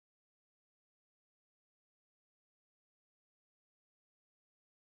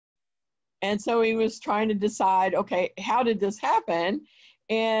And so he was trying to decide, okay, how did this happen?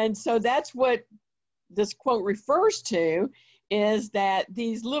 And so that's what this quote refers to, is that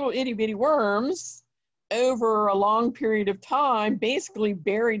these little itty bitty worms over a long period of time basically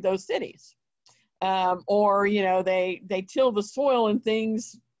buried those cities. Or, you know, they till the soil and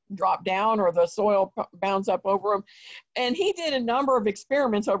things drop down, or the soil bounds up over them. And he did a number of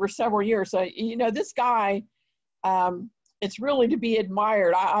experiments over several years. So, you know, this guy, it's really to be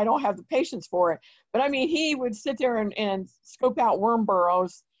admired. I don't have the patience for it. But I mean, he would sit there and scope out worm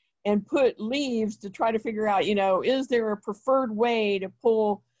burrows and put leaves to try to figure out, you know, is there a preferred way to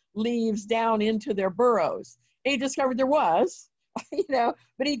pull leaves down into their burrows? And he discovered there was, you know,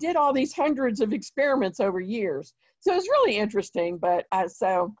 but he did all these hundreds of experiments over years. So it's really interesting, but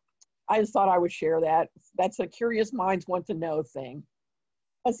so I just thought I would share that. That's a curious minds want to know thing.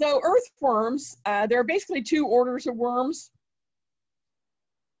 So earthworms, there are basically two orders of worms.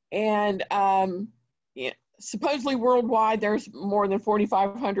 And yeah, supposedly worldwide, there's more than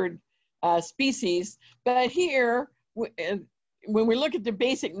 4,500 species. But here, when we look at the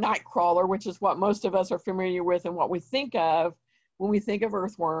basic night crawler, which is what most of us are familiar with and what we think of when we think of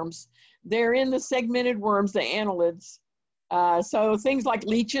earthworms, they're in the segmented worms, the annelids. So things like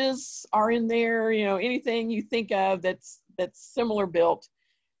leeches are in there, you know, anything you think of that's similar built.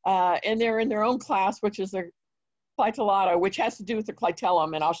 And they're in their own class, which is the Clitellata, which has to do with the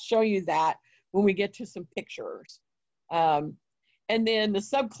clitellum, and I'll show you that when we get to some pictures. And then the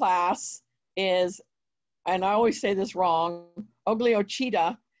subclass is, and I always say this wrong,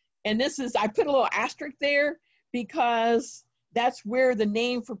 Ogliocheta. And this is, I put a little asterisk there because that's where the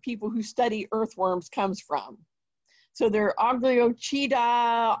name for people who study earthworms comes from. So they're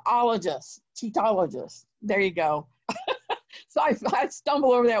Ogliochetaologists, chetologists. There you go. So I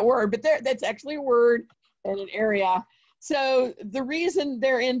stumble over that word, but that's actually a word and an area. So the reason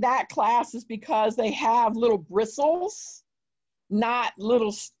they're in that class is because they have little bristles, not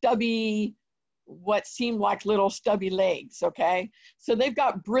little stubby, what seem like little stubby legs, okay? So they've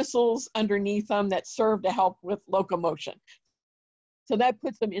got bristles underneath them that serve to help with locomotion. So that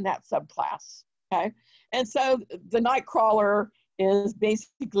puts them in that subclass, okay? And so the night crawler is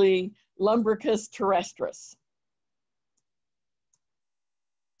basically Lumbricus terrestris.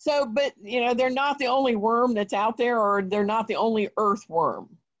 So, but, you know, they're not the only worm that's out there, or they're not the only earthworm.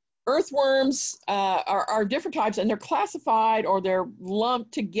 Earthworms are different types, and they're classified, or they're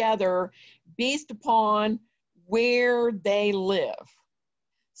lumped together based upon where they live.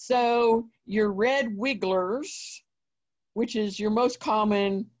 So your red wigglers, which is your most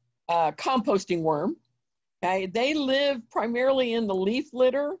common composting worm, okay, they live primarily in the leaf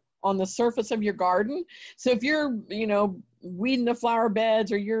litter on the surface of your garden. So if you're, you know, weeding the flower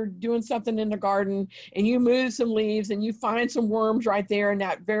beds, or you're doing something in the garden and you move some leaves and you find some worms right there in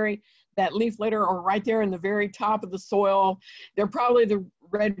that leaf litter, or right there in the very top of the soil, they're probably the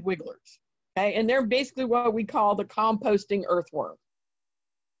red wigglers, okay? And they're basically what we call the composting earthworm.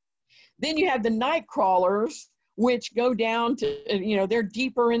 Then you have the night crawlers, which go down to, you know, they're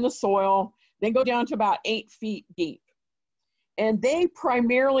deeper in the soil. They go down to about 8 feet deep. And they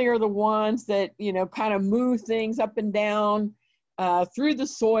primarily are the ones that, you know, kind of move things up and down through the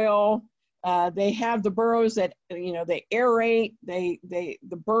soil. They have the burrows that, you know, they aerate. The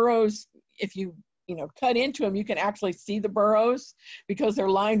burrows, if you know, cut into them, you can actually see the burrows because they're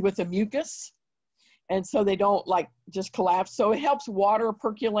lined with a mucus. And so they don't like just collapse. So it helps water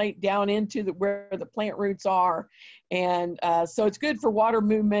percolate down into where the plant roots are. And so it's good for water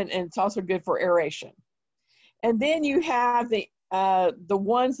movement, and it's also good for aeration. And then you have the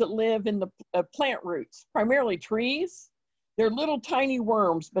ones that live in the plant roots, primarily trees. They're little tiny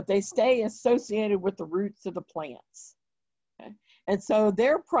worms, but they stay associated with the roots of the plants. Okay? And so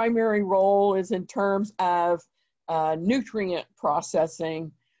their primary role is in terms of nutrient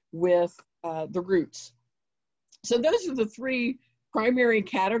processing with the roots. So those are the three primary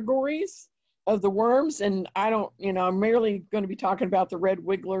categories of the worms. And I don't, you know, I'm merely going to be talking about the red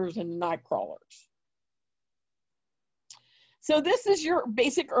wigglers and night crawlers. So this is your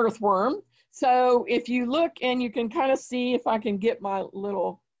basic earthworm. So if you look, and you can kind of see, if I can get my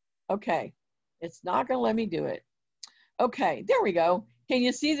little, okay, it's not going to let me do it. Okay, there we go. Can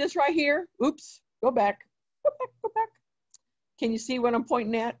you see this right here? Oops, go back, go back, go back. Can you see what I'm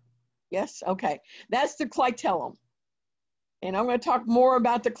pointing at? Yes, okay. That's the clitellum. And I'm going to talk more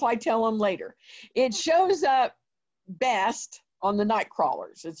about the clitellum later. It shows up best on the night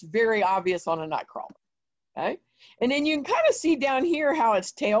crawlers. It's very obvious on a night crawler, okay? And then you can kind of see down here how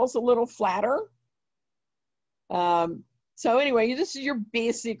its tail's a little flatter. So anyway, this is your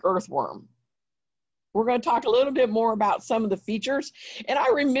basic earthworm. We're going to talk a little bit more about some of the features. And I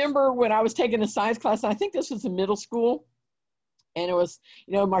remember when I was taking a science class, and I think this was in middle school, and it was,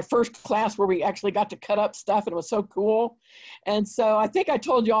 you know, my first class where we actually got to cut up stuff, and it was so cool. And so I think I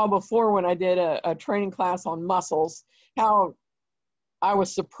told you all before when I did a training class on mussels, how I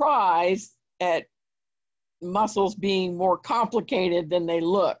was surprised at mussels being more complicated than they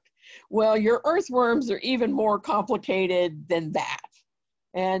look. Well, your earthworms are even more complicated than that.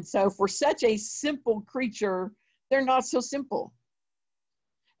 And so for such a simple creature, they're not so simple.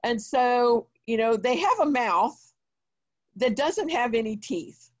 And so, you know, they have a mouth that doesn't have any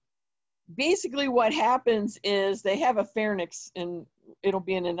teeth. Basically what happens is they have a pharynx, and it'll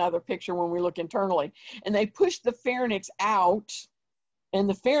be in another picture when we look internally, and they push the pharynx out, and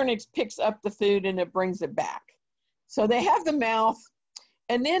the pharynx picks up the food and it brings it back. So they have the mouth,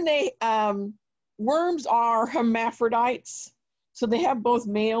 and then they, worms are hermaphrodites. So they have both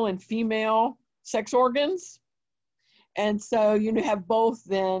male and female sex organs. And so you have both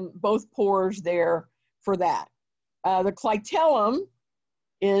pores there for that. The clitellum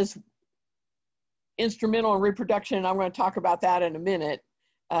is instrumental in reproduction, and I'm going to talk about that in a minute,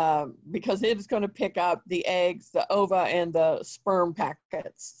 because it is going to pick up the eggs, the ova, and the sperm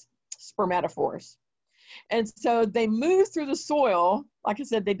packets, spermatophores. And so they move through the soil. Like I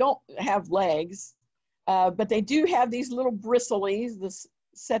said, they don't have legs, but they do have these little bristles, the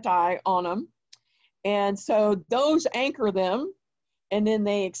setae on them. And so those anchor them, and then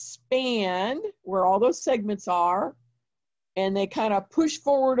they expand where all those segments are, and they kind of push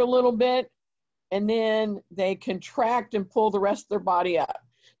forward a little bit, and then they contract and pull the rest of their body up.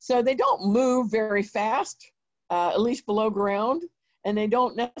 So they don't move very fast, at least below ground, and they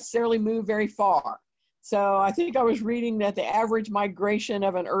don't necessarily move very far. So I think I was reading that the average migration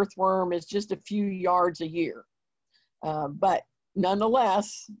of an earthworm is just a few yards a year. But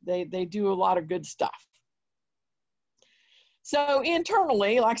nonetheless, they do a lot of good stuff. So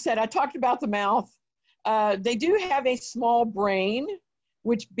internally, like I said, I talked about the mouth. They do have a small brain,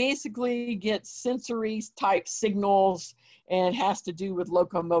 which basically gets sensory type signals and has to do with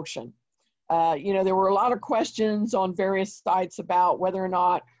locomotion. You know, there were a lot of questions on various sites about whether or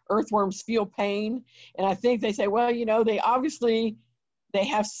not earthworms feel pain. And I think they say, well, you know, they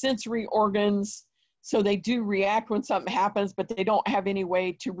have sensory organs, so they do react when something happens, but they don't have any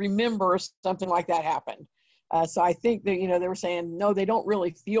way to remember something like that happened. So I think that, you know, they were saying, no, they don't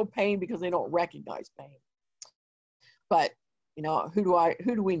really feel pain because they don't recognize pain. But, you know, who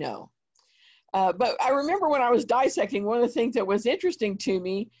do we know? But I remember when I was dissecting, one of the things that was interesting to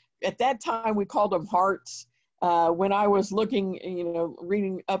me, at that time we called them hearts. When I was looking, you know,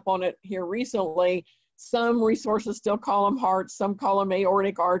 reading up on it here recently, some resources still call them hearts, some call them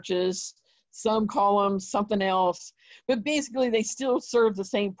aortic arches, some call them something else. But basically they still serve the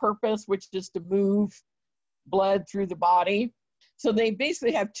same purpose, which is to move blood through the body. So they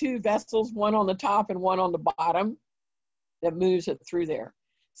basically have two vessels, one on the top and one on the bottom, that moves it through there.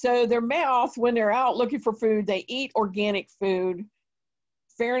 So their mouth, when they're out looking for food, they eat organic food.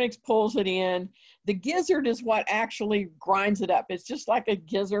 Pharynx pulls it in. The gizzard is what actually grinds it up. It's just like a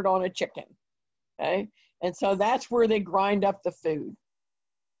gizzard on a chicken, okay? And so that's where they grind up the food.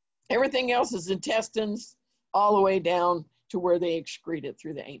 Everything else is intestines all the way down to where they excrete it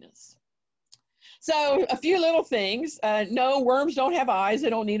through the anus. So a few little things. No, worms don't have eyes. They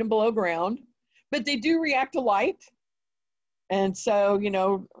don't need them below ground, but they do react to light. And so, you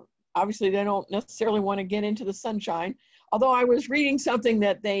know, obviously they don't necessarily want to get into the sunshine. Although I was reading something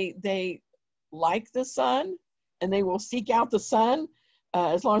that they like the sun and they will seek out the sun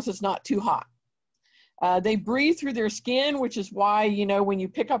as long as it's not too hot. They breathe through their skin, which is why, you know, when you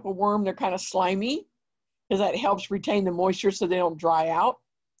pick up a worm, they're kind of slimy, because that helps retain the moisture so they don't dry out.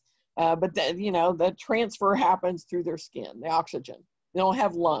 But you know, the transfer happens through their skin, the oxygen. They don't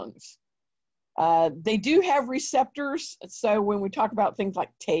have lungs. They do have receptors. So when we talk about things like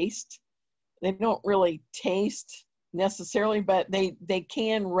taste, they don't really taste necessarily, but they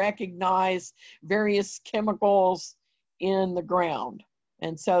can recognize various chemicals in the ground.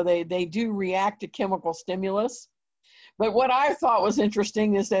 And so they do react to chemical stimulus. But what I thought was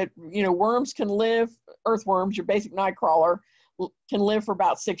interesting is that, you know, worms can live, earthworms, your basic night crawler, can live for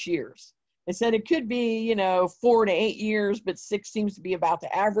about 6 years. They said it could be, you know, 4 to 8 years, but 6 seems to be about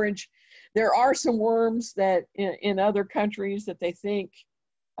the average. There are some worms that in other countries that they think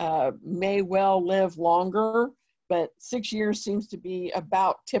may well live longer, but 6 years seems to be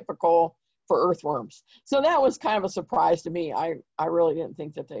about typical for earthworms. So that was kind of a surprise to me. I really didn't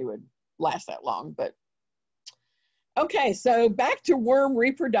think that they would last that long, but okay, so back to worm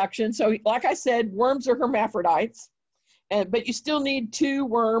reproduction. So like I said, worms are hermaphrodites, but you still need 2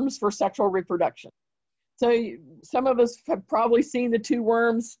 worms for sexual reproduction. Some of us have probably seen the two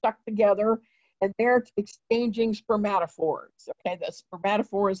worms stuck together, and they're exchanging spermatophores. Okay, the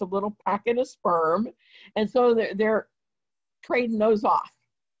spermatophore is a little packet of sperm, and so they're trading those off.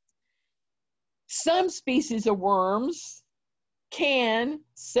 Some species of worms can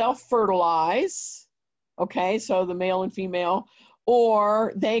self-fertilize, okay, so the male and female,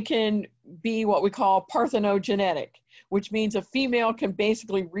 or they can be what we call parthenogenetic, which means a female can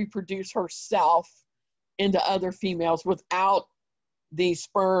basically reproduce herself into other females without the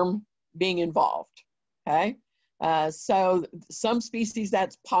sperm being involved, okay? So some species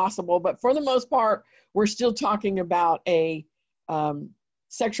that's possible, but for the most part, we're still talking about a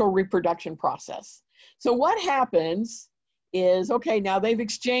sexual reproduction process. So what happens is, okay, now they've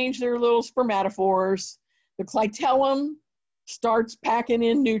exchanged their little spermatophores, the clitellum starts packing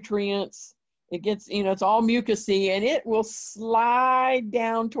in nutrients, it gets, you know, it's all mucousy, and it will slide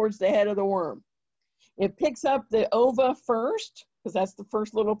down towards the head of the worm. It picks up the ova first, because that's the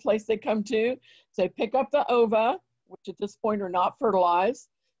first little place they come to. So they pick up the ova, which at this point are not fertilized.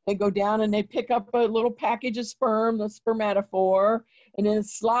 They go down and they pick up a little package of sperm, the spermatophore, and then it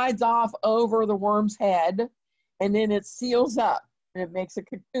slides off over the worm's head, and then it seals up and it makes a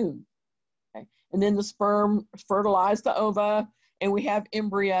cocoon. Okay? And then the sperm fertilize the ova, and we have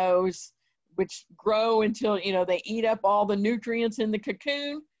embryos which grow until, you know, they eat up all the nutrients in the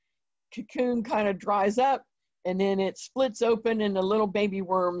cocoon. Cocoon kind of dries up, and then it splits open and the little baby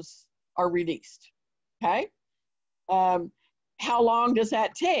worms are released, okay? How long does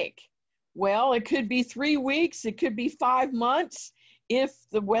that take? Well, it could be 3 weeks, it could be 5 months. If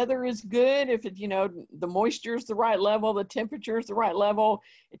the weather is good, if it, you know, the moisture is the right level, the temperature is the right level,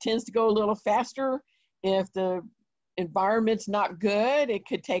 it tends to go a little faster. If the environment's not good, it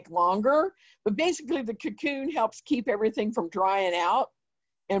could take longer. But basically the cocoon helps keep everything from drying out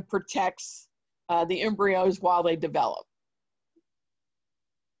and protects the embryos while they develop.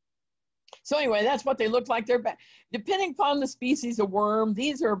 So anyway, that's what they look like. They're depending upon the species of worm,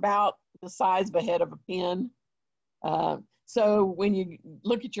 these are about the size of a head of a pin. So when you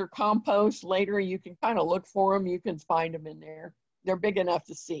look at your compost later, you can kind of look for them. You can find them in there. They're big enough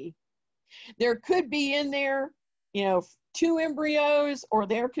to see. There could be in there, you know, 2 embryos, or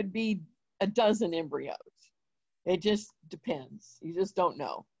there could be a dozen embryos. It just depends. You just don't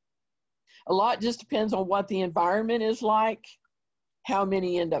know. A lot just depends on what the environment is like, how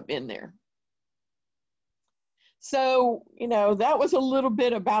many end up in there. So, you know, that was a little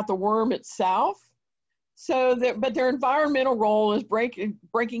bit about the worm itself. So but their environmental role is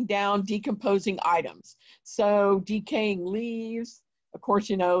breaking down decomposing items. So decaying leaves, of course,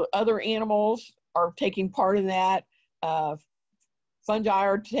 you know, other animals are taking part of that. Fungi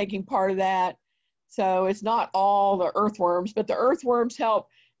are taking part of that. So it's not all the earthworms, but the earthworms help.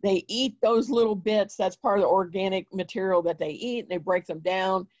 They eat those little bits. That's part of the organic material that they eat. They break them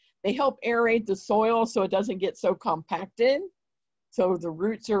down. They help aerate the soil so it doesn't get so compacted. So the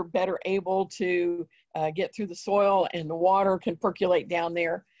roots are better able to get through the soil, and the water can percolate down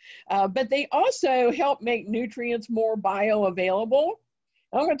there. But they also help make nutrients more bioavailable.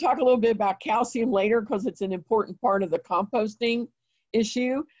 I'm going to talk a little bit about calcium later because it's an important part of the composting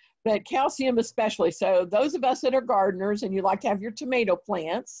issue, but calcium especially. So those of us that are gardeners and you like to have your tomato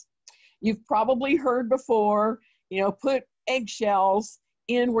plants, you've probably heard before, you know, put eggshells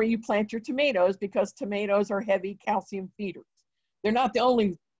in where you plant your tomatoes because tomatoes are heavy calcium feeders. They're not the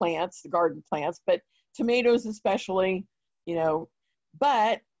only plants, the garden plants, but tomatoes especially, you know,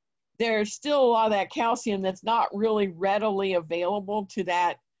 but there's still a lot of that calcium that's not really readily available to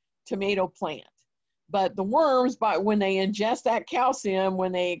that tomato plant. But the worms, when they ingest that calcium,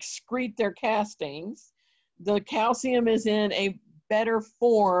 when they excrete their castings, the calcium is in a better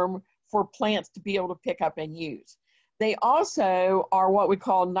form for plants to be able to pick up and use. They also are what we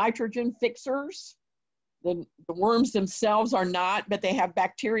call nitrogen fixers. The worms themselves are not, but they have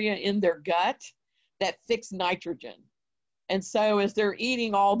bacteria in their gut that fix nitrogen. And so as they're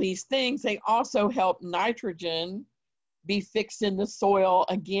eating all these things, they also help nitrogen be fixed in the soil,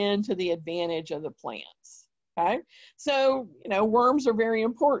 again, to the advantage of the plants, okay? So, you know, worms are very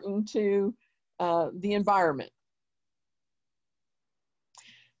important to the environment.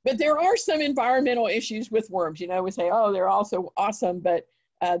 But there are some environmental issues with worms. You know, we say, oh, they're also awesome, but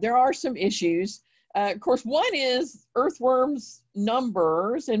there are some issues. Of course, one is earthworms'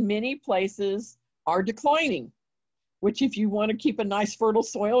 numbers in many places are declining, which if you want to keep a nice fertile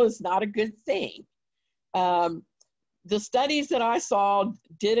soil is not a good thing. The studies that I saw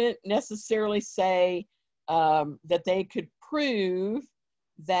didn't necessarily say that they could prove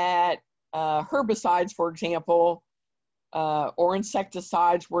that herbicides, for example, or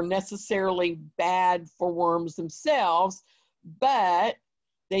insecticides were necessarily bad for worms themselves, but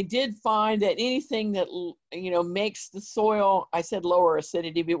they did find that anything that, makes the soil, I said lower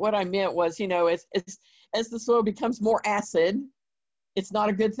acidity, but what I meant was, as the soil becomes more acid, it's not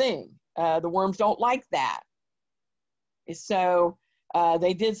a good thing. The worms don't like that. So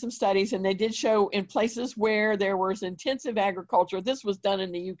they did some studies, and they did show in places where there was intensive agriculture, this was done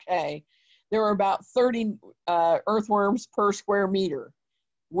in the UK, there were about 30 earthworms per square meter.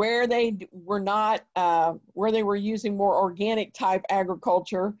 Where they were not, where they were using more organic type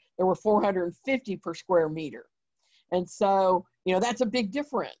agriculture, there were 450 per square meter. And so, that's a big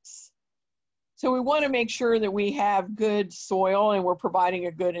difference. So we want to make sure that we have good soil and we're providing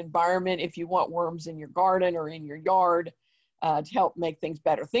a good environment if you want worms in your garden or in your yard to help make things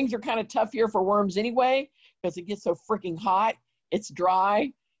better. Things are kind of tough here for worms anyway, because it gets so freaking hot, it's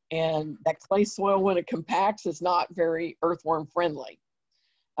dry, and that clay soil, when it compacts, is not very earthworm friendly.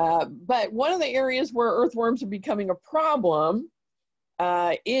 But one of the areas where earthworms are becoming a problem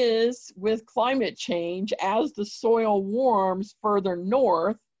is with climate change. As the soil warms further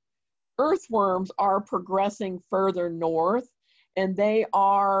north, earthworms are progressing further north, and they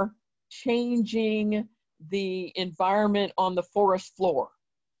are changing the environment on the forest floor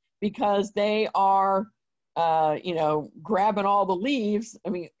because they are, grabbing all the leaves. I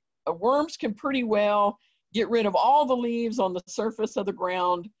mean, worms can pretty well get rid of all the leaves on the surface of the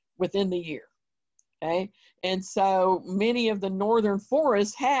ground within the year, okay? And so many of the northern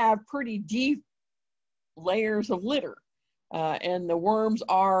forests have pretty deep layers of litter, and the worms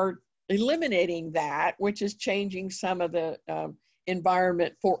are eliminating that, which is changing some of the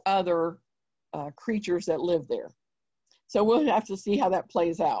environment for other creatures that live there. So we'll have to see how that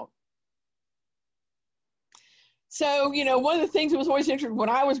plays out. So, one of the things that was always interesting when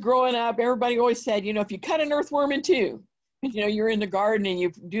I was growing up, everybody always said, if you cut an earthworm in two, you're in the garden and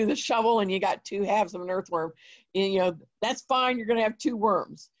you do the shovel and you got two halves of an earthworm, and, that's fine, you're going to have two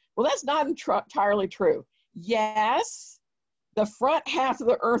worms. Well, that's not entirely true. Yes, the front half of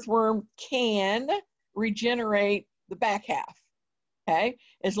the earthworm can regenerate the back half, okay?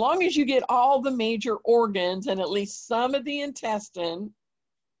 As long as you get all the major organs and at least some of the intestine,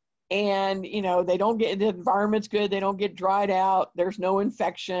 and they don't get, the environment's good, they don't get dried out, there's no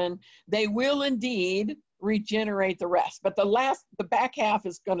infection, they will indeed regenerate the rest. But the back half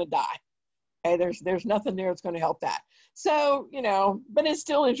is going to die. Okay, there's nothing there that's going to help that. So, but it's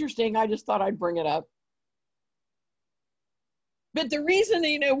still interesting. I just thought I'd bring it up. But the reason,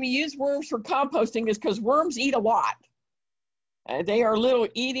 we use worms for composting is because worms eat a lot. They are little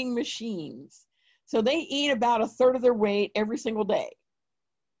eating machines. So they eat about a third of their weight every single day.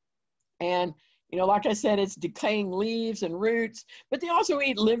 And, like I said, it's decaying leaves and roots, but they also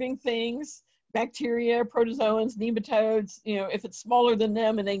eat living things, bacteria, protozoans, nematodes. If it's smaller than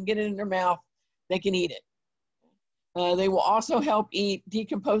them and they can get it in their mouth, they can eat it. They will also help eat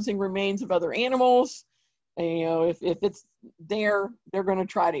decomposing remains of other animals. And, if it's there, they're going to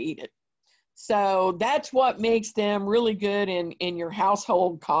try to eat it. So that's what makes them really good in your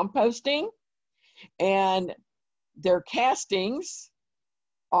household composting. And their castings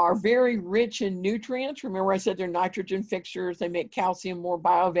are very rich in nutrients. Remember I said they're nitrogen fixtures, they make calcium more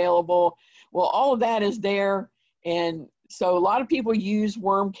bioavailable. Well, all of that is there. And so a lot of people use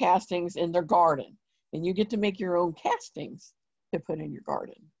worm castings in their garden, and you get to make your own castings to put in your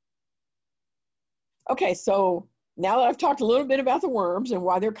garden. Okay, so now that I've talked a little bit about the worms and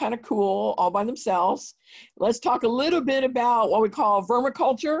why they're kind of cool all by themselves, let's talk a little bit about what we call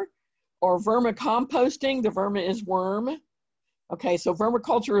vermiculture or vermicomposting. The vermin is worm. Okay, so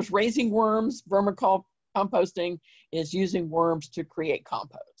vermiculture is raising worms. Vermicomposting is using worms to create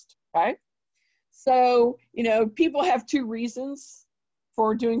compost, okay? So, people have two reasons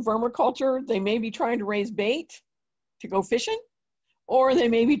for doing vermiculture. They may be trying to raise bait to go fishing, or they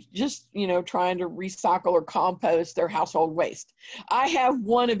may be just, trying to recycle or compost their household waste. I have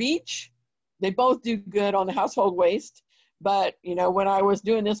one of each. They both do good on the household waste. But, when I was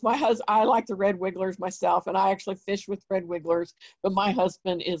doing this, I like the red wigglers myself, and I actually fish with red wigglers, but my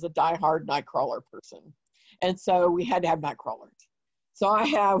husband is a diehard night crawler person. And so we had to have night crawlers. So I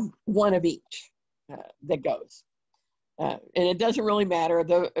have one of each that goes. And it doesn't really matter.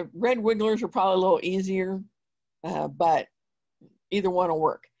 The red wigglers are probably a little easier, but either one will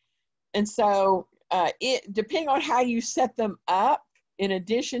work. And so depending on how you set them up, in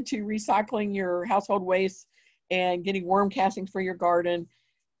addition to recycling your household waste and getting worm castings for your garden,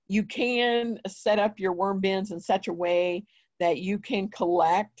 you can set up your worm bins in such a way that you can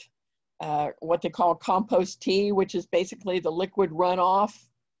collect what they call compost tea, which is basically the liquid runoff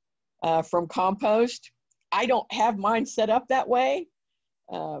from compost. I don't have mine set up that way,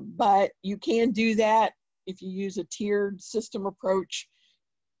 but you can do that if you use a tiered system approach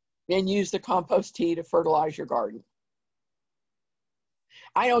and use the compost tea to fertilize your garden.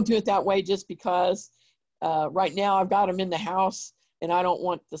 I don't do it that way just because right now I've got them in the house and I don't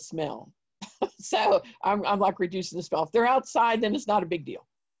want the smell. So I'm like reducing the smell. If they're outside, then it's not a big deal.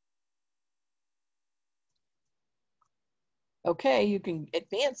 Okay, you can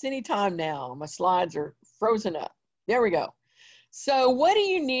advance anytime now. My slides are frozen up. There we go. So what do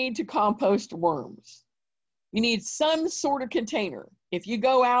you need to compost worms? You need some sort of container. If you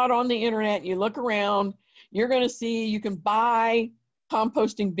go out on the internet and you look around, you're going to see you can buy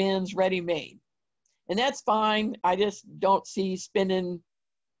composting bins ready-made. And that's fine. I just don't see spending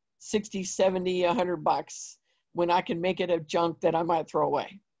 60, 70, 100 bucks when I can make it a junk that I might throw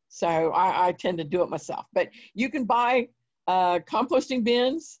away. So I tend to do it myself. But you can buy composting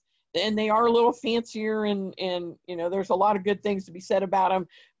bins, and they are a little fancier, and you know, there's a lot of good things to be said about them,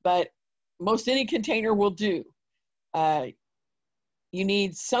 but most any container will do. You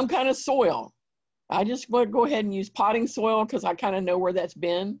need some kind of soil. I just want to go ahead and use potting soil because I kind of know where that's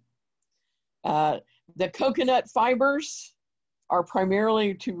been. The coconut fibers are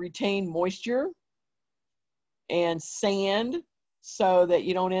primarily to retain moisture, and sand so that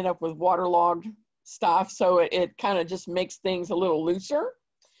you don't end up with waterlogged stuff. So it kind of just makes things a little looser.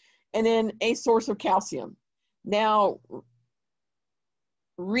 And then a source of calcium. Now,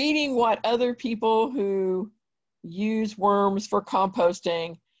 reading what other people who use worms for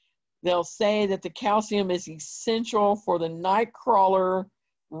composting, they'll say that the calcium is essential for the night crawler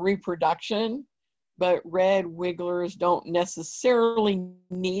reproduction, but red wigglers don't necessarily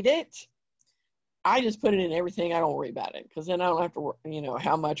need it. I just put it in everything. I don't worry about it because then I don't have to, you know,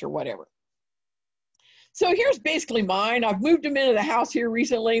 how much or whatever. So here's basically mine. I've moved them into the house here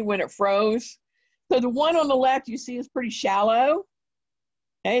recently when it froze. So the one on the left you see is pretty shallow.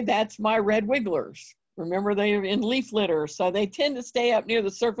 Okay, that's my red wigglers. Remember, they're in leaf litter, so they tend to stay up near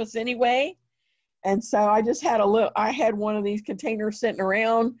the surface anyway. And so I just had I had one of these containers sitting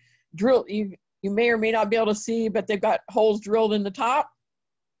around, drilled. You may or may not be able to see, but they've got holes drilled in the top.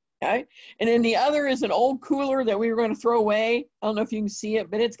 Okay, and then the other is an old cooler that we were going to throw away. I don't know if you can see it,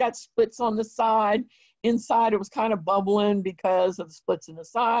 but it's got splits on the side. Inside, it was kind of bubbling because of the splits in the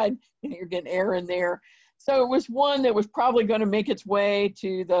side, and you're getting air in there. So it was one that was probably going to make its way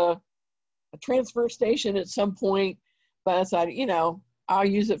to the transfer station at some point, but I decided, you know, I'll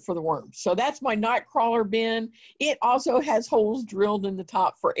use it for the worms. So that's my night crawler bin. It also has holes drilled in the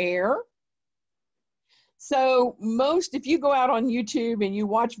top for air. So if you go out on YouTube and you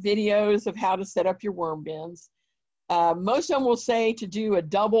watch videos of how to set up your worm bins, most of them will say to do a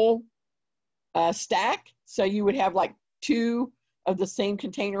double stack. So you would have like two of the same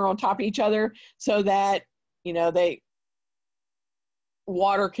container on top of each other so that, you know,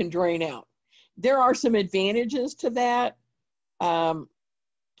 water can drain out. There are some advantages to that.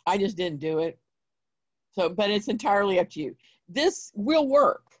 I just didn't do it. So, but it's entirely up to you. This will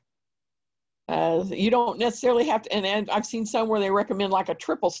work. You don't necessarily have to, and I've seen some where they recommend like a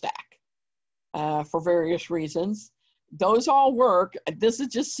triple stack for various reasons. Those all work. This is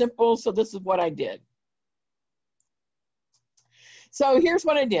just simple, so this is what I did. So here's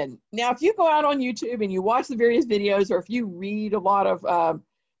what I did. Now, if you go out on YouTube and you watch the various videos, or if you read a lot of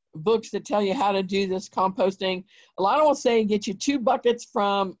books that tell you how to do this composting, a lot of them will say get you 2 buckets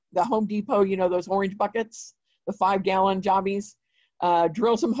from the Home Depot, you know, those orange buckets, the 5-gallon jobbies.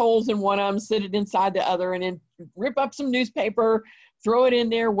 Drill some holes in one of them, sit it inside the other, and then rip up some newspaper, throw it in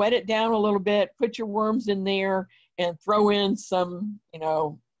there, wet it down a little bit, put your worms in there, and throw in some, you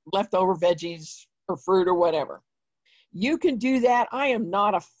know, leftover veggies or fruit or whatever. You can do that. I am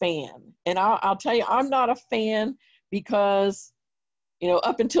not a fan. And I'll tell you, I'm not a fan because, you know,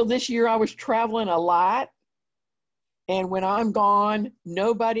 up until this year, I was traveling a lot. And when I'm gone,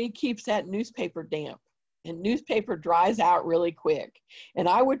 nobody keeps that newspaper damp. And newspaper dries out really quick. And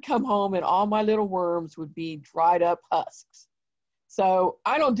I would come home and all my little worms would be dried up husks. So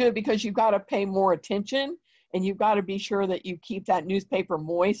I don't do it because you've got to pay more attention and you've got to be sure that you keep that newspaper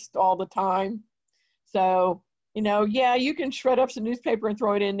moist all the time. So, you know, yeah, you can shred up some newspaper and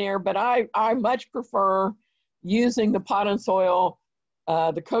throw it in there, but I much prefer using the pot and soil,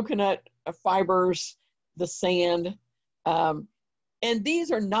 the coconut fibers, the sand, and these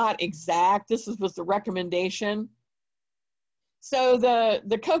are not exact. This was the recommendation. So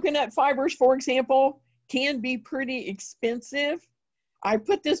the coconut fibers, for example, can be pretty expensive. I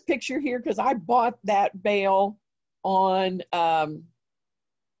put this picture here because I bought that bale on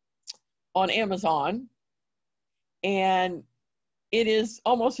Amazon. And it is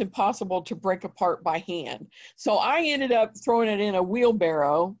almost impossible to break apart by hand. So I ended up throwing it in a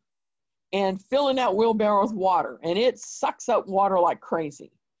wheelbarrow and filling that wheelbarrow with water, and it sucks up water like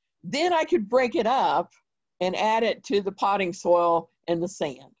crazy. Then I could break it up and add it to the potting soil and the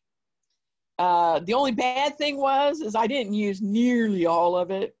sand. The only bad thing is I didn't use nearly all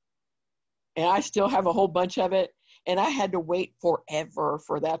of it, and I still have a whole bunch of it, and I had to wait forever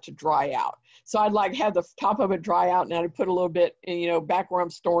for that to dry out. So I'd like have the top of it dry out, and I'd put a little bit, you know, back where I'm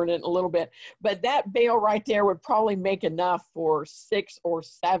storing it a little bit. But that bale right there would probably make enough for 6 or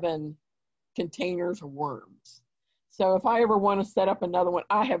 7 containers of worms. So if I ever want to set up another one,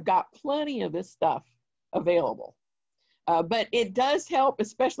 I have got plenty of this stuff available. But it does help,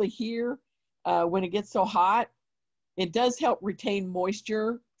 especially here when it gets so hot. It does help retain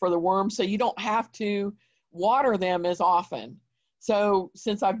moisture for the worms, so you don't have to water them as often. So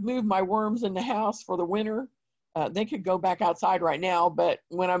since I've moved my worms in the house for the winter, they could go back outside right now, but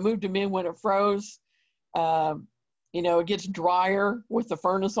when I moved them in when it froze, you know, it gets drier with the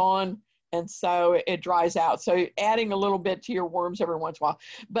furnace on, and so it dries out. So adding a little bit to your worms every once in a while.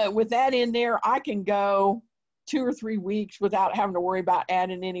 But with that in there, I can go 2 or 3 weeks without having to worry about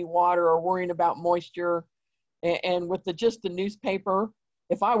adding any water or worrying about moisture. And with just the newspaper,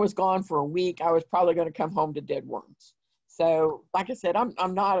 if I was gone for a week, I was probably going to come home to dead worms. So like I said,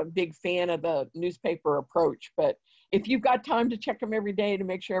 I'm not a big fan of the newspaper approach, but if you've got time to check them every day to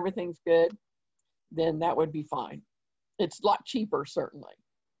make sure everything's good, then that would be fine. It's a lot cheaper, certainly.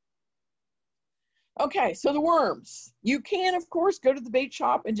 Okay, so the worms. You can, of course, go to the bait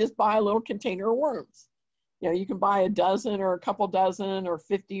shop and just buy a little container of worms. You know, you can buy a dozen or a couple dozen or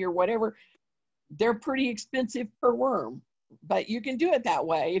 50 or whatever. They're pretty expensive per worm, but you can do it that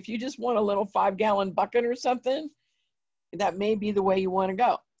way. If you just want a little 5-gallon bucket or something, that may be the way you want to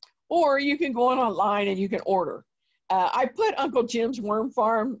go. Or you can go online and you can order. I put Uncle Jim's Worm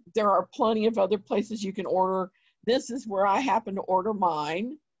Farm. There are plenty of other places you can order. This is where I happen to order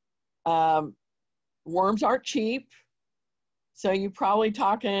mine. Worms aren't cheap. So you're probably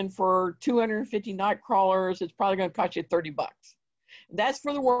talking for 250 night crawlers, it's probably going to cost you 30 bucks. That's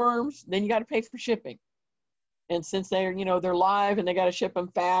for the worms. Then you got to pay for shipping. And since they're, you know, they're live and they got to ship them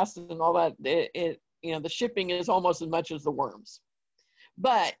fast and all that, you know, the shipping is almost as much as the worms.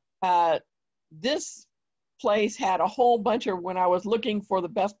 But this place had a whole bunch of, when I was looking for the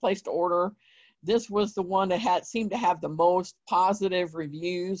best place to order, this was the one that seemed to have the most positive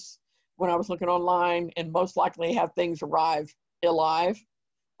reviews when I was looking online, and most likely have things arrive alive.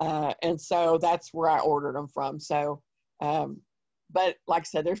 And so that's where I ordered them from. So, but like I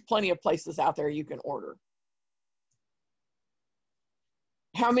said, there's plenty of places out there you can order.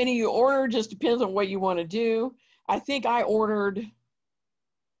 How many you order just depends on what you want to do. I think I ordered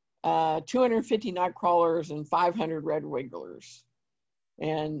 250 night crawlers and 500 red wigglers.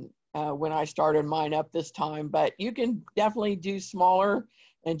 And when I started mine up this time, but you can definitely do smaller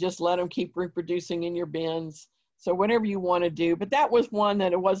and just let them keep reproducing in your bins. So whatever you want to do, but that was one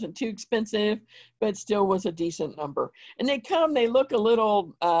that it wasn't too expensive, but still was a decent number. And they look a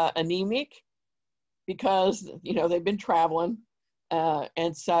little anemic because, you know, they've been traveling.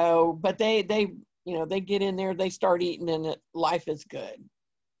 And so, but they, you know, they get in there, they start eating, and life is good.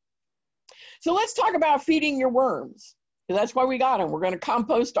 So let's talk about feeding your worms. That's why we got them. We're going to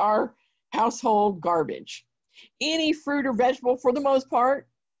compost our household garbage. Any fruit or vegetable, for the most part,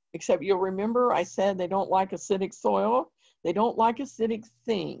 except you'll remember I said they don't like acidic soil. They don't like acidic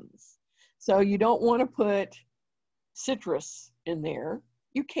things. So you don't want to put citrus in there.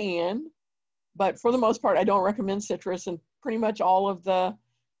 You can, but for the most part, I don't recommend citrus. And pretty much all of the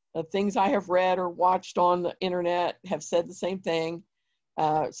things I have read or watched on the internet have said the same thing.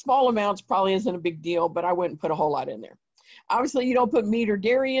 Small amounts probably isn't a big deal, but I wouldn't put a whole lot in there. Obviously, you don't put meat or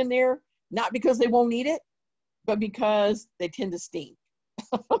dairy in there, not because they won't eat it, but because they tend to stink.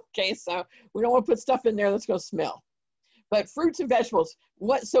 Okay, so we don't want to put stuff in there that's going to smell. But fruits and vegetables,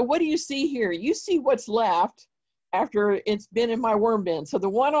 so what do you see here? You see what's left after it's been in my worm bin. So the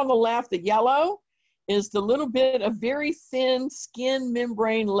one on the left, the yellow, is the little bit of very thin skin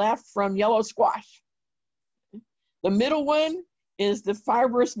membrane left from yellow squash. The middle one is the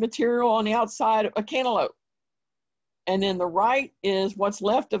fibrous material on the outside of a cantaloupe. And then the right is what's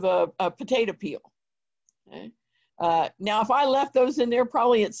left of a potato peel. Okay. Now, if I left those in there,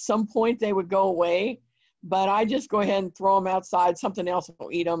 probably at some point they would go away, but I just go ahead and throw them outside. Something else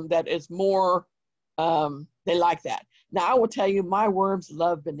will eat them that is more, they like that. Now, I will tell you, my worms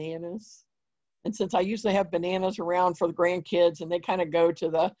love bananas. And since I usually have bananas around for the grandkids, and they kind of go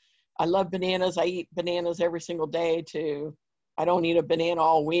to I love bananas. I eat bananas every single day too. I don't eat a banana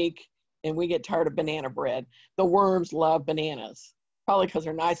all week, and we get tired of banana bread. The worms love bananas. probably because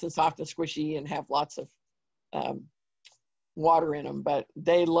they're nice and soft and squishy and have lots of water in them, but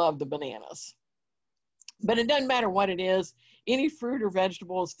they love the bananas. But it doesn't matter what it is, any fruit or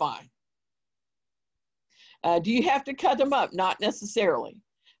vegetable is fine. Do you have to cut them up? Not necessarily.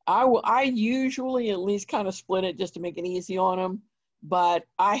 I usually at least kind of split it just to make it easy on them, but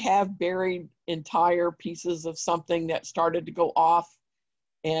I have buried entire pieces of something that started to go off,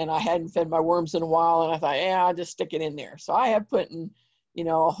 and I hadn't fed my worms in a while, and I thought, yeah, I'll just stick it in there. So I have put in, you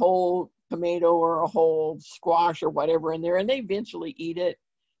know, a whole tomato or a whole squash or whatever in there, and they eventually eat it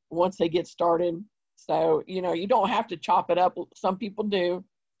once they get started. So, you know, you don't have to chop it up. Some people do.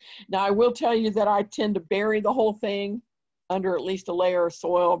 Now, I will tell you that I tend to bury the whole thing under at least a layer of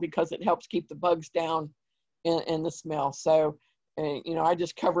soil because it helps keep the bugs down and the smell. So, you know, I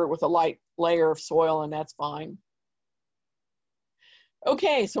just cover it with a light layer of soil and that's fine.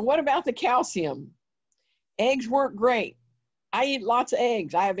 Okay, so what about the calcium? Eggs work great. I eat lots of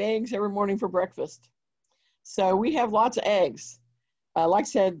eggs. I have eggs every morning for breakfast. So we have lots of eggs. Like I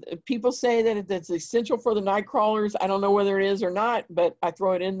said, people say that it's essential for the night crawlers. I don't know whether it is or not, but I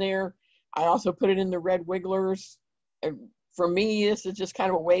throw it in there. I also put it in the red wigglers. For me, this is just kind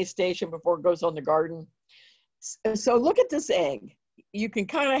of a way station before it goes on the garden. So look at this egg. You can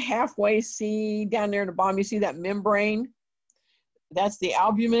kind of halfway see down there in the bottom, you see that membrane? That's the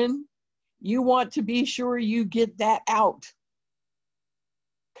albumin. You want to be sure you get that out.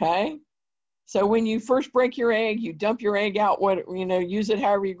 Okay? So when you first break your egg, you dump your egg out, use it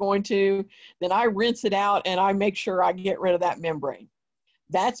however you're going to. Then I rinse it out and I make sure I get rid of that membrane.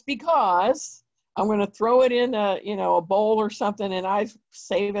 That's because I'm going to throw it in a bowl or something, and I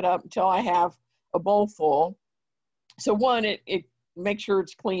save it up until I have a bowl full. So one, it makes sure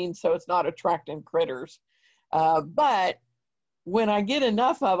it's clean so it's not attracting critters. But when I get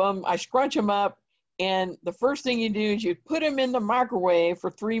enough of them, I scrunch them up. And the first thing you do is you put them in the microwave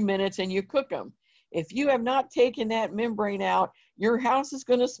for 3 minutes and you cook them. If you have not taken that membrane out, your house is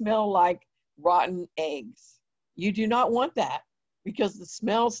going to smell like rotten eggs. You do not want that because the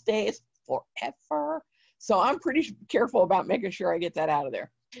smell stays forever. So I'm pretty careful about making sure I get that out of there.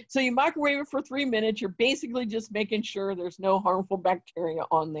 So you microwave it for 3 minutes. You're basically just making sure there's no harmful bacteria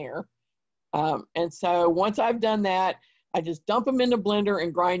on there. And so once I've done that, I just dump them in the blender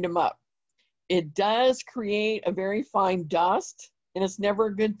and grind them up. It does create a very fine dust, and it's never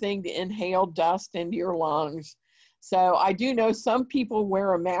a good thing to inhale dust into your lungs. So I do know some people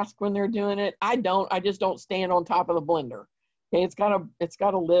wear a mask when they're doing it. I don't. I just don't stand on top of the blender. Okay, it's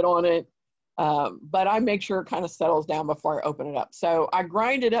got a lid on it, but I make sure it kind of settles down before I open it up. So I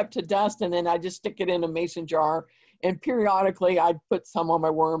grind it up to dust, and then I just stick it in a mason jar, and periodically I put some on my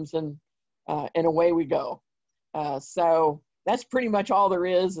worms, and away we go. So that's pretty much all there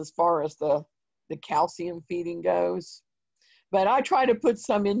is as far as the calcium feeding goes. But I try to put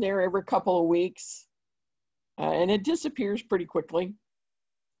some in there every couple of weeks, and it disappears pretty quickly.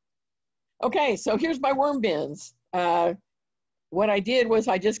 Okay, so here's my worm bins. What I did was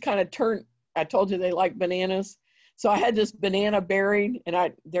I just kind of I told you they like bananas. So I had this banana buried,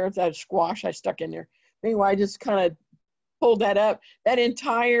 and there's that squash I stuck in there. Anyway, I just kind of pulled that up. That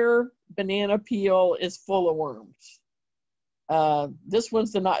entire banana peel is full of worms. This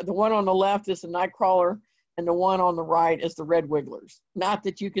one's the one on the left is the night crawler, and the one on the right is the red wigglers. Not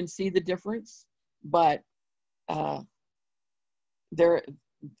that you can see the difference, but I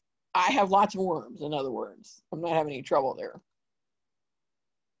have lots of worms, in other words. I'm not having any trouble there.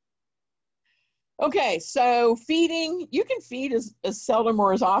 Okay, so feeding, you can feed as seldom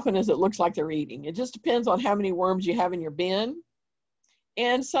or as often as it looks like they're eating. It just depends on how many worms you have in your bin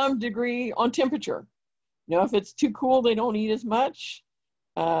and some degree on temperature. You know, if it's too cool, they don't eat as much.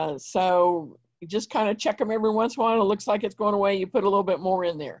 So you just kind of check them every once in a while. It looks like it's going away. You put a little bit more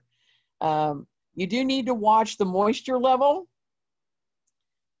in there. You do need to watch the moisture level.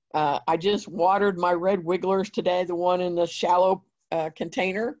 I just watered my red wigglers today, the one in the shallow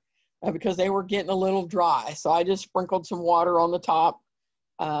container, because they were getting a little dry. So I just sprinkled some water on the top.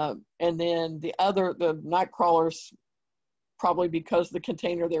 And then the night crawlers, probably because the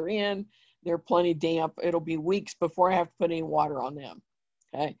container they're in, they're plenty damp. It'll be weeks before I have to put any water on them.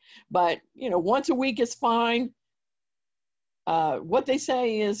 Okay. But, you know, once a week is fine. What they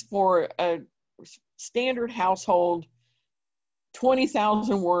say is for a standard household,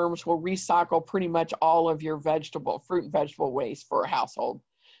 20,000 worms will recycle pretty much all of your fruit and vegetable waste for a household.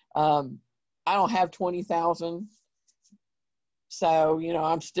 I don't have 20,000. So, you know,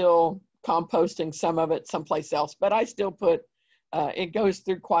 I'm still composting some of it someplace else, but I still put, it goes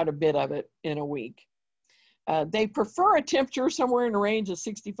through quite a bit of it in a week. They prefer a temperature somewhere in the range of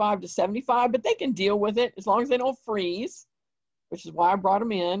 65 to 75, but they can deal with it as long as they don't freeze. which is why I brought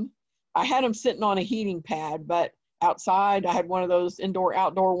them in. I had them sitting on a heating pad, but outside I had one of those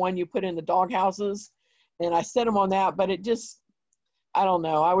indoor-outdoor one you put in the dog houses, and I set them on that, but it just, I don't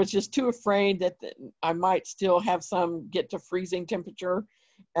know. I was just too afraid that I might still have some get to freezing temperature.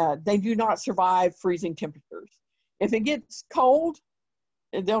 They do not survive freezing temperatures. If it gets cold,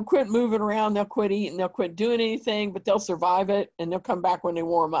 they'll quit moving around, they'll quit eating, they'll quit doing anything, but they'll survive it and they'll come back when they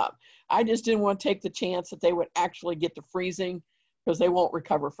warm up. I just didn't want to take the chance that they would actually get to freezing because they won't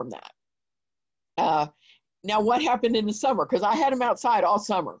recover from that. Now, what happened in the summer? Because I had them outside all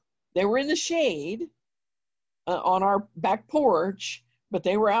summer. They were in the shade on our back porch, but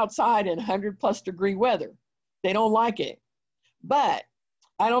they were outside in 100+ degree weather. They don't like it. But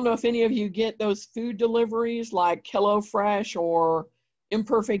I don't know if any of you get those food deliveries like HelloFresh or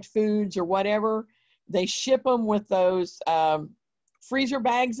Imperfect Foods or whatever. They ship them with those freezer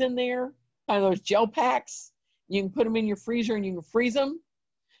bags in there, kind of those gel packs. You can put them in your freezer and you can freeze them.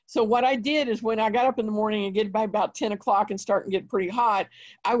 So what I did is when I got up in the morning and get by about 10 o'clock and start to get pretty hot,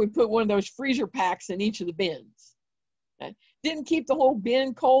 I would put one of those freezer packs in each of the bins. Didn't keep the whole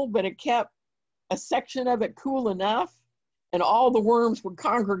bin cold, but it kept a section of it cool enough, and all the worms would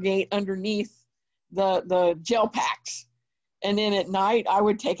congregate underneath the gel packs. And then at night, I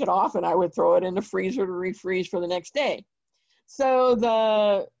would take it off and I would throw it in the freezer to refreeze for the next day. So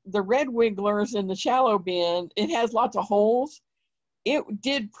the red wigglers in the shallow bin, it has lots of holes. It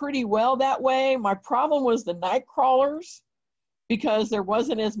did pretty well that way. My problem was the night crawlers, because there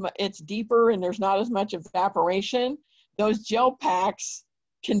wasn't as much, it's deeper and there's not as much evaporation. Those gel packs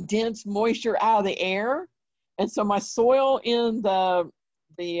condense moisture out of the air. And so my soil in the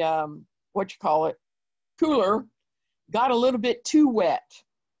cooler got a little bit too wet.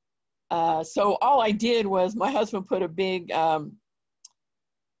 So all I did was my husband put a big,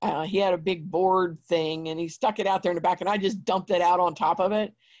 he had a big board thing and he stuck it out there in the back, and I just dumped it out on top of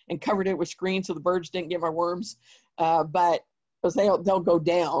it and covered it with screen so the birds didn't get my worms. But because they'll go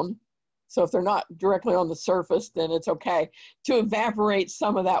down. So if they're not directly on the surface, then it's okay to evaporate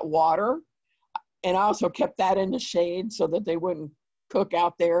some of that water. And I also kept that in the shade so that they wouldn't cook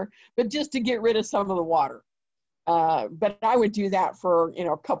out there, but just to get rid of some of the water. But I would do that for,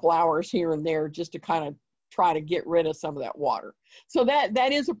 a couple hours here and there just to kind of try to get rid of some of that water. So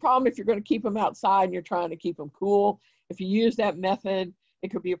that is a problem if you're going to keep them outside and you're trying to keep them cool. If you use that method,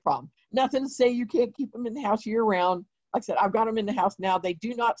 it could be a problem. Nothing to say you can't keep them in the house year round. Like I said, I've got them in the house now. They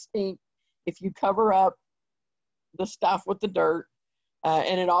do not stink if you cover up the stuff with the dirt.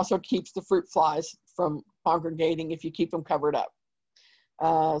 And it also keeps the fruit flies from congregating if you keep them covered up.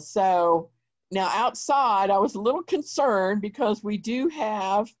 So now outside, I was a little concerned because we do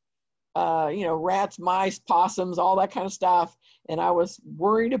have, rats, mice, possums, all that kind of stuff. And I was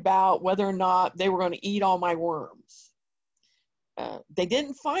worried about whether or not they were going to eat all my worms. They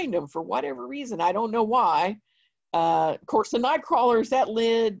didn't find them for whatever reason. I don't know why. Of course, the night crawlers, that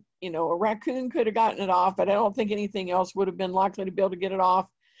lid, a raccoon could have gotten it off, but I don't think anything else would have been likely to be able to get it off.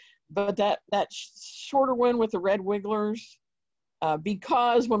 But that shorter one with the red wigglers,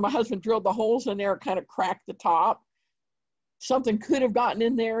 because when my husband drilled the holes in there, it kind of cracked the top. Something could have gotten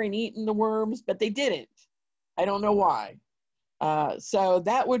in there and eaten the worms, but they didn't. I don't know why. So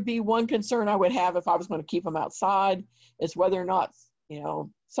that would be one concern I would have if I was going to keep them outside, is whether or not,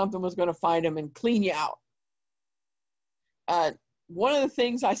 something was going to find them and clean you out. One of the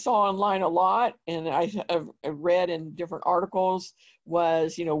things I saw online a lot, and I have read in different articles,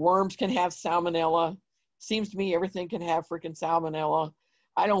 was, worms can have salmonella. Seems to me everything can have freaking salmonella.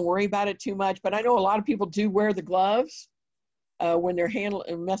 I don't worry about it too much, but I know a lot of people do wear the gloves when they're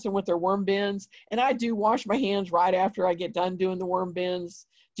messing with their worm bins. And I do wash my hands right after I get done doing the worm bins,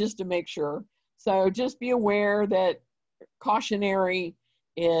 just to make sure. So just be aware that cautionary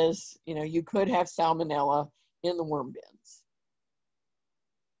is, you could have salmonella in the worm bins.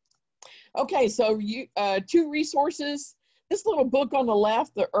 Okay, so two resources. This little book on the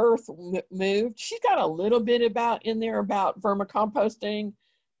left, The Earth Moved, she's got a little bit in there about vermicomposting,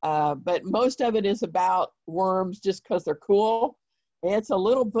 but most of it is about worms just because they're cool. It's a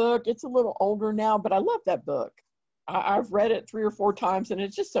little book. It's a little older now, but I love that book. I've read it 3 or 4 times, and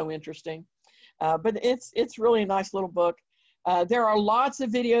it's just so interesting. But it's really a nice little book. There are lots of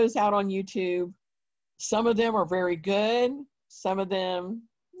videos out on YouTube. Some of them are very good. Some of them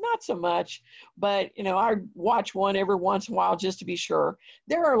not so much, but I watch one every once in a while just to be sure.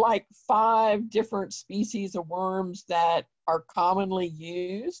 There are like 5 different species of worms that are commonly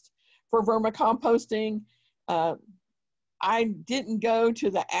used for vermicomposting. I didn't go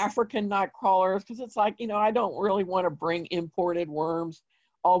to the African night crawlers because it's like, I don't really want to bring imported worms,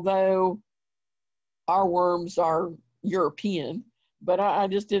 although our worms are European, but I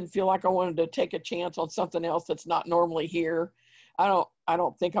just didn't feel like I wanted to take a chance on something else that's not normally here. I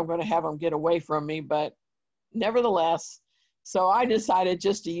don't think I'm going to have them get away from me, but nevertheless, so I decided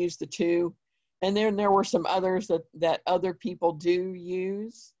just to use the two. And then there were some others that other people do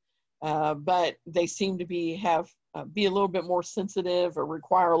use, but they seem to be a little bit more sensitive or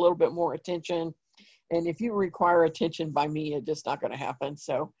require a little bit more attention. And if you require attention by me, it's just not going to happen.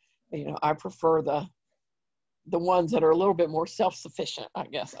 So, I prefer the ones that are a little bit more self-sufficient, I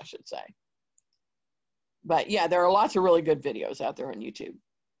guess I should say. But yeah, there are lots of really good videos out there on YouTube.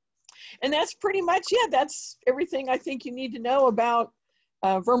 And that's pretty much, that's everything I think you need to know about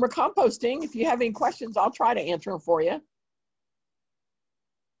vermicomposting. If you have any questions, I'll try to answer them for you.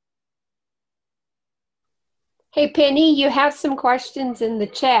 Hey, Penny, you have some questions in the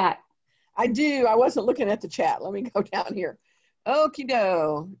chat. I do. I wasn't looking at the chat. Let me go down here. Okie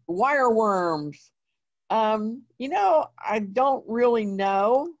doke. Wire worms. I don't really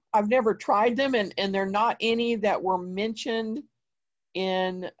know. I've never tried them, and there are not any that were mentioned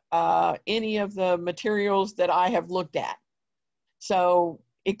in any of the materials that I have looked at. So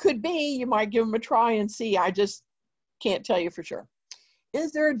it could be you might give them a try and see. I just can't tell you for sure.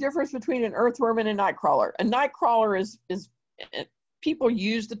 Is there a difference between an earthworm and a nightcrawler? A nightcrawler is people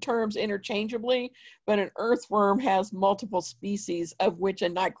use the terms interchangeably, but an earthworm has multiple species, of which a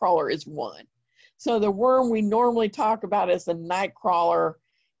nightcrawler is one. So the worm we normally talk about as a nightcrawler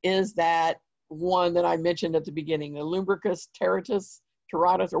is that one that I mentioned at the beginning, the Lumbricus terratus,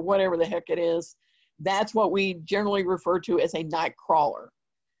 or whatever the heck it is. That's what we generally refer to as a nightcrawler.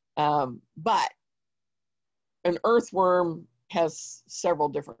 But an earthworm has several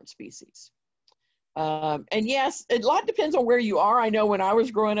different species. And yes, a lot depends on where you are. I know when I was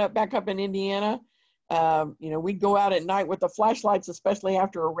growing up back up in Indiana, we'd go out at night with the flashlights, especially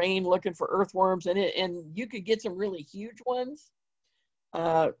after a rain, looking for earthworms, and you could get some really huge ones.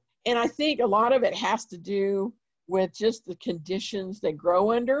 And I think a lot of it has to do with just the conditions they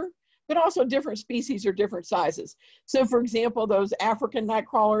grow under, but also different species are different sizes. So for example, those African night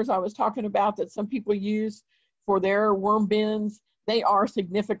crawlers I was talking about that some people use for their worm bins, they are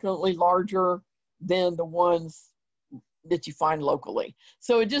significantly larger than the ones that you find locally.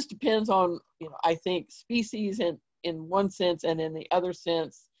 So it just depends on, I think species in one sense, and in the other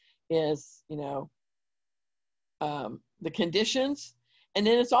sense is, the conditions. And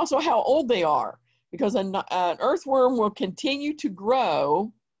then it's also how old they are, because an earthworm will continue to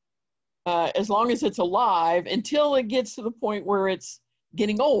grow as long as it's alive until it gets to the point where it's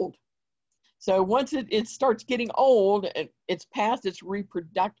getting old. So once it starts getting old, it's past its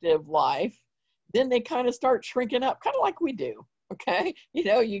reproductive life, then they kind of start shrinking up, kind of like we do, okay?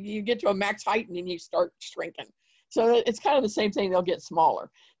 You get to a max height and then you start shrinking. So it's kind of the same thing, they'll get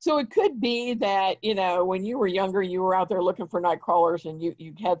smaller. So it could be that, when you were younger, you were out there looking for night crawlers and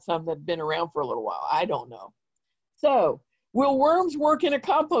you had some that had been around for a little while. I don't know. So will worms work in a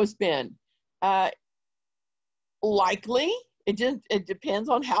compost bin? Likely. It depends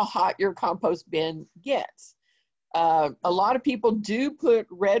on how hot your compost bin gets. A lot of people do put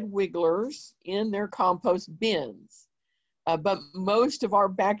red wigglers in their compost bins, but most of our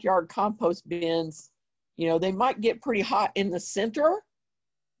backyard compost bins, they might get pretty hot in the center,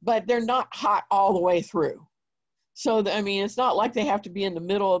 but they're not hot all the way through. So, it's not like they have to be in the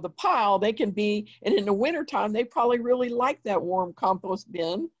middle of the pile. They can be, and in the wintertime, they probably really like that warm compost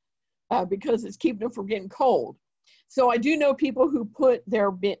bin because it's keeping them from getting cold. So I do know people who put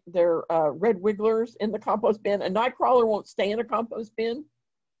their red wigglers in the compost bin. A night crawler won't stay in a compost bin,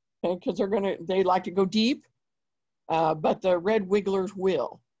 okay, because they like to go deep, but the red wigglers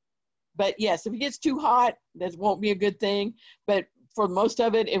will. But yes, if it gets too hot, that won't be a good thing. But for most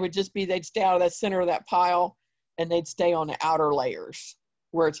of it, it would just be they'd stay out of the center of that pile and they'd stay on the outer layers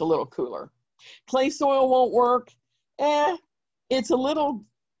where it's a little cooler. Clay soil won't work. It's a little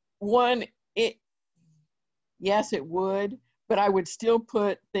one. Yes, it would, but I would still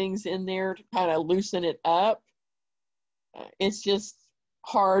put things in there to kind of loosen it up. It's just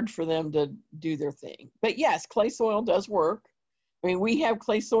hard for them to do their thing. But yes, clay soil does work. We have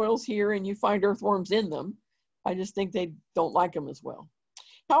clay soils here and you find earthworms in them. I just think they don't like them as well.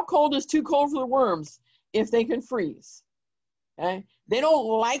 How cold is too cold for the worms? If they can freeze. Okay? They don't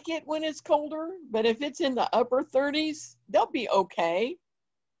like it when it's colder, but if it's in the upper 30s, they'll be okay.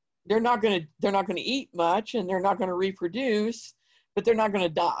 They're not going to eat much and they're not going to reproduce, but they're not going to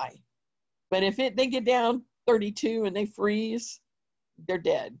die. But if they get down 32 and they freeze, they're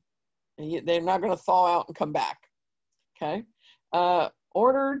dead. And they're not going to thaw out and come back. Okay.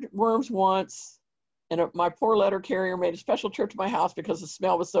 Ordered worms once, and my poor letter carrier made a special trip to my house because the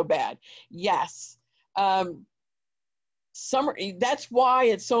smell was so bad. Yes. Summer, that's why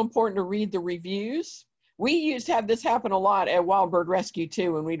it's so important to read the reviews. We used to have this happen a lot at Wild Bird Rescue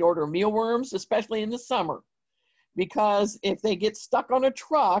too, when we'd order mealworms, especially in the summer, because if they get stuck on a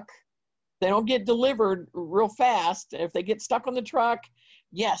truck, they don't get delivered real fast. If they get stuck on the truck,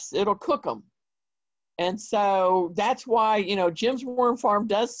 yes, it'll cook them. And so that's why, you know, Jim's Worm Farm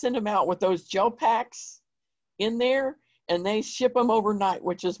does send them out with those gel packs in there, and they ship them overnight,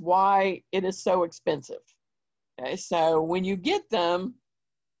 which is why it is so expensive. Okay, so when you get them,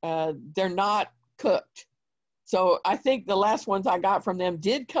 they're not cooked. So I think the last ones I got from them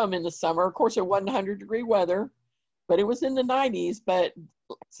did come in the summer. Of course, it wasn't 100-degree weather, but it was in the 90s. But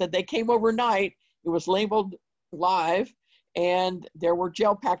like I said, they came overnight. It was labeled live, and there were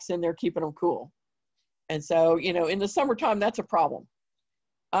gel packs in there keeping them cool. And so, you know, in the summertime, that's a problem.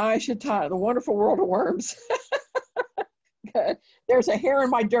 I should tie The Wonderful World of Worms. There's a hair in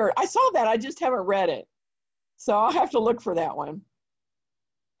my dirt. I saw that. I just haven't read it. So I'll have to look for that one.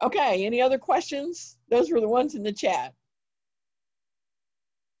 Okay, any other questions? Those were the ones in the chat.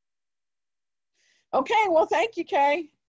 Okay, well, thank you, Kay.